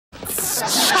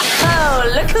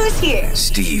Who's here?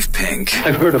 Steve Penk.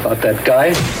 I've heard about that guy.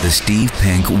 The Steve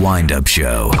Penk Wind-Up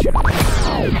Show.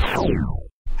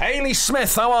 Hayley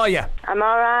Smith, how are you? I'm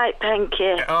all right, thank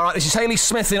you. All right, this is Hayley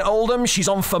Smith in Oldham. She's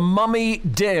on for Mummy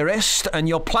Dearest, and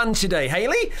your plan today,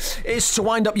 Hayley, is to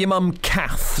wind up your mum,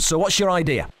 Kath. So what's your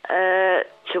idea?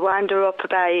 To wind her up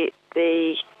about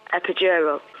the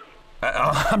epidural.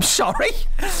 I'm sorry?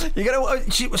 You're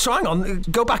gonna? So hang on,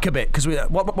 go back a bit, because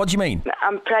what do you mean?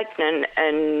 I'm pregnant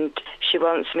and she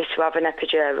wants me to have an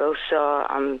epidural, so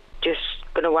I'm just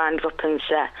going to wind her up and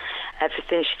say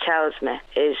everything she tells me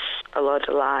is a load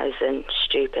of lies and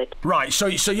stupid. Right, so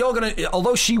you're going to,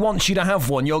 although she wants you to have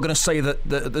one, you're going to say that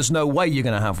there's no way you're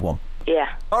going to have one?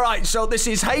 Yeah. All right, so this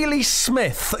is Hayley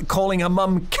Smith calling her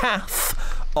mum, Kath,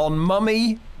 on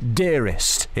Mummy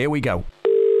Dearest. Here we go.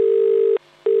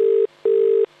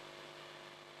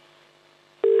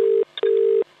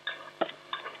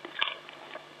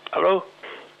 Hello?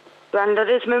 Grandad,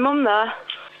 is my mum there?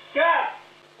 Yeah.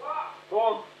 Go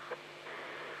on.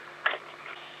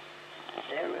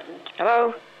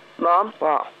 Hello? Mum?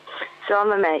 What? It's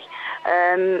only me.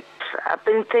 I've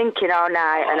been thinking all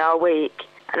night and all week,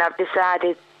 and I've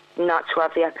decided not to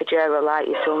have the epidural like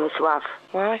you told me to have.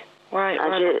 Why?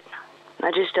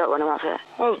 I just don't want to have it.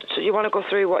 Well, so you want to go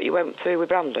through what you went through with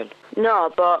Brandon? No,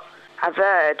 but I've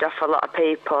heard off a lot of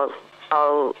people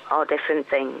all different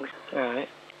things. Right.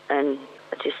 And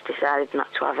I just decided not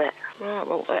to have it. Right,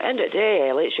 well, at the end of the day,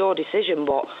 Hayley, it's your decision,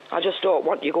 but I just don't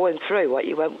want you going through what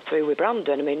you went through with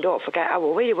Brandon. I mean, don't forget how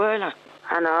we weren't I?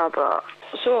 I know, but...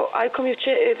 So, how come who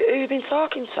you been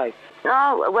talking to?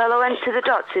 No, well, I went to the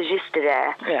doctors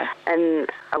yesterday. Yeah. And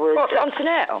I was... What,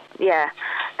 antenatal? Yeah.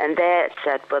 And they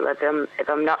said, well, if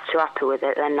I'm not too happy with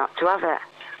it, then not to have it.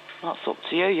 That's up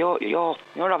to you. You're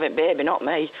having baby, not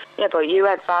me. Yeah, but you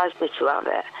advised me to have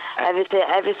it.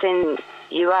 Everything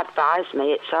you advised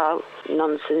me, it's all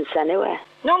nonsense anyway.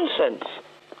 Nonsense?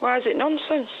 Why is it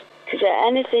nonsense? Because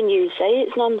anything you say,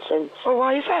 it's nonsense. Well,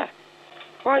 why is that?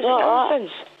 Why is it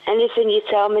nonsense? Anything you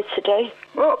tell me to do.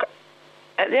 Look,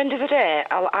 at the end of the day,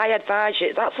 I advise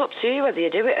you, that's up to you whether you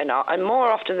do it or not, and more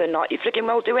often than not, you freaking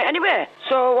well do it anyway.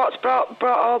 So what's brought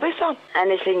all this on?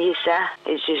 Anything you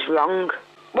say is just wrong.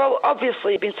 Well,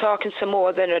 obviously you've been talking to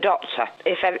more than a doctor,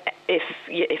 if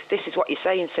this is what you're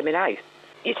saying to me now.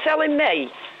 You're telling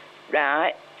me,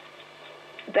 right,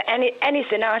 that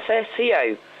anything I say to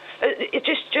you,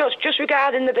 just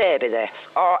regarding the baby this,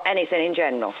 or anything in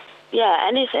general? Yeah,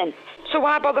 anything. So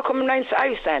why bother coming round to the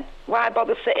house then? Why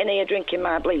bother sitting here drinking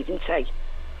my bleeding tea?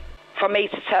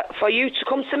 For you to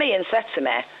come to me and say to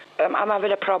me, I'm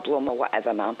having a problem or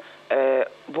whatever, man.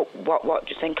 What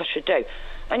do you think I should do?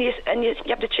 And you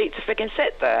have the cheek to frigging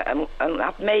sit there and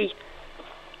have me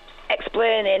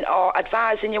explaining or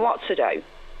advising you what to do.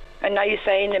 And now you're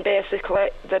saying basically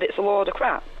that it's a load of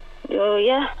crap. Oh,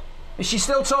 yeah. Is she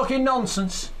still talking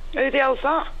nonsense? Who the hell's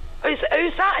that? Who's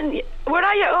that? And where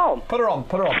are you at home? Put her on.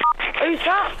 Who's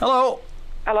that? Hello?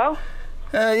 Hello?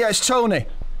 Yeah, it's Tony.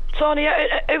 Tony,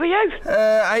 who are you?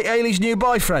 Hayley's new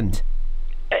boyfriend.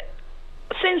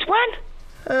 Since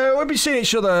when? We've been seeing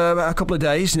each other a couple of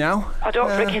days now. I don't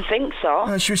freaking think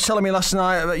so. She was telling me last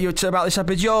night about this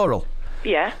epidural.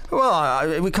 Yeah.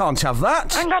 Well, we can't have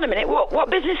that. Hang on a minute.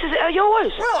 What business is it of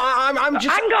yours? Well, I'm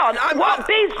just... Hang on. What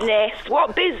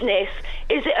business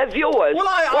is it of yours? Well,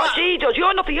 what she does?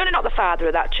 You're not the father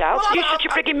of that child. Well, you shut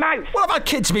your frigging mouth. Well, I've had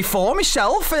kids before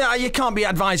myself. You can't be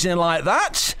advising like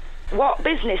that. What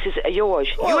business is it of yours?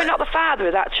 Well, you are not the father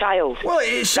of that child. Well,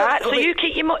 it's... Right, so you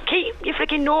keep your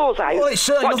freaking nose out. Well, it's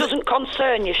certainly... What doesn't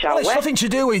concern you, shall we? Well, it's nothing to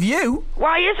do with you.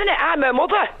 Why isn't it? I'm her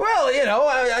mother. Well,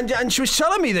 and she was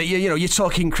telling me that, you're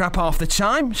talking crap half the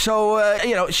time. So,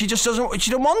 she just doesn't...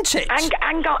 She don't want it.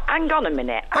 Hang on a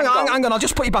minute. Hang on, I'll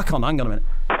just put you back on. Hang on a minute.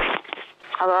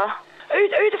 Hello?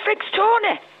 Who the frick's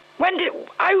Tony?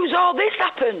 How's all this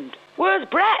happened? Where's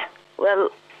Brett? Well...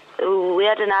 We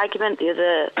had an argument the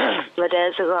other couple of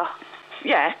days ago.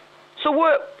 Yeah. So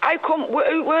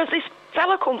where's this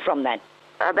fella come from then?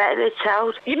 I met him in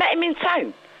town. You met him in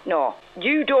town? No.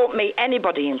 You don't meet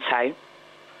anybody in town.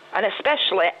 And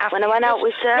especially after... When I went out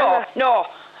with Sarah. No.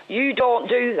 You don't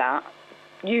do that.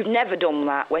 You've never done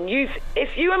that.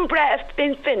 If you and Brett have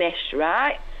been finished,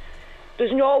 right?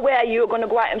 There's no way you're going to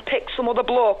go out and pick some other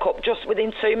bloke up just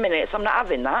within 2 minutes. I'm not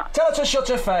having that. Tell her to shut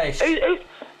her face.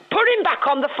 Put him back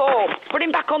on the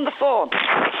phone.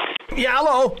 Yeah,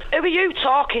 hello? Who are you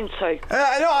talking to?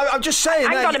 No, I'm just saying...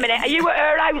 Hang on a minute, are you at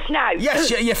her house now? Yes,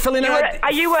 you're filling her head...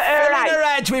 Are you at her house? Filling her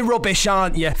head with rubbish,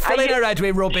 aren't you? Filling her head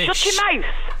with rubbish. Shut your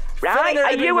mouth, right?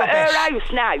 Are you at her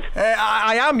house now?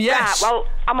 I am, yes. Right, well,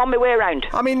 I'm on my way round.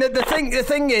 I mean, the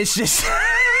thing is...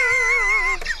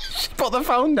 put the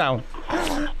phone down.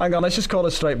 Hang on, let's just call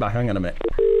her straight back. Hang on a minute.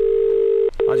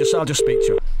 I'll just speak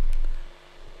to her.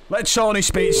 Let Tony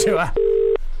speak to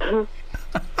her.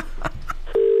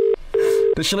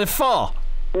 Does she live far?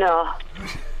 No.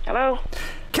 Hello?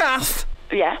 Kath?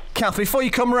 Yeah? Kath, before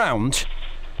you come round...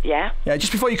 Yeah? Yeah,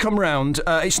 just before you come round,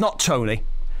 it's not Tony.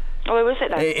 Oh, who is it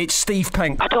then? It's Steve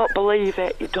Penk. I don't believe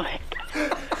it. You've done it.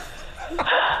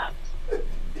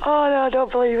 Oh, no, I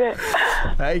don't believe it.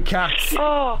 Hey, Kath.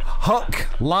 Oh. Hook,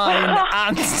 line,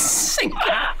 and sinker.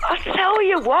 I tell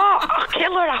you what, I'll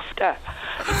kill her after.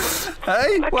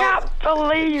 Hey, I can't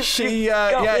believe she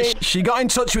me. she got in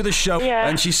touch with the show, Yeah.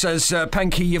 and she says,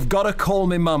 Penky, you've got to call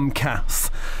me mum,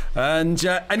 Kath. And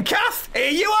Kath,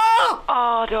 here you are.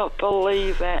 Oh, I don't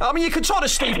believe it. I mean, you could talk to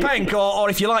Steve Penk, or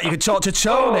if you like, you could talk to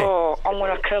Tony. Oh, I'm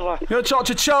going to kill her. You want to talk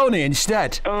to Tony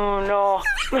instead? Oh, no.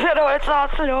 I don't want to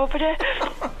talk to nobody.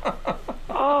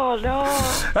 Oh, no.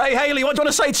 Hey, Hayley, what do you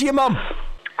want to say to your mum?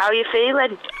 How are you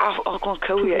feeling? I'll go and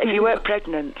kill you if you weren't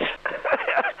pregnant.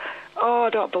 Oh, I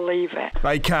don't believe it.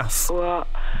 Hey, Kath. What?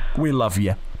 We love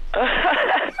you.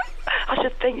 I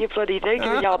should think you bloody do,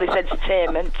 giving me all this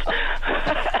entertainment.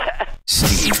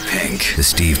 Steve Penk. The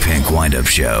Steve Penk Wind-Up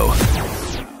Show.